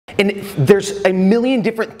And there's a million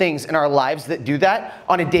different things in our lives that do that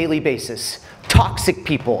on a daily basis. Toxic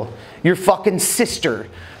people, your fucking sister,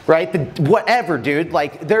 right? Whatever, dude.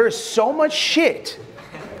 Like, there is so much shit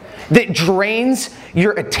that drains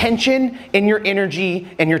your attention and your energy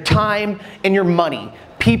and your time and your money.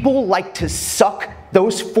 People like to suck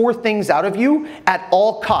those 4 things out of you at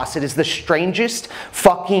all costs. It is the strangest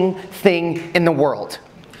fucking thing in the world.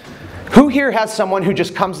 Who here has someone who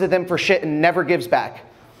just comes to them for shit and never gives back?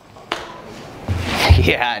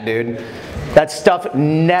 Yeah, dude. That stuff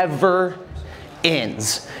never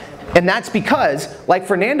ends. And that's because, like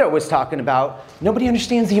Fernando was talking about, nobody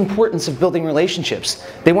understands the importance of building relationships.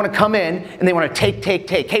 They want to come in and they want to take.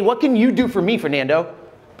 Hey, what can you do for me, Fernando?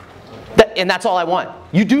 And that's all I want.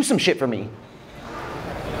 You do some shit for me.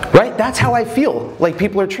 Right? That's how I feel like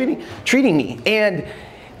people are treating me. And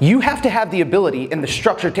you have to have the ability and the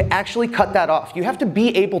structure to actually cut that off. You have to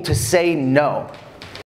be able to say no.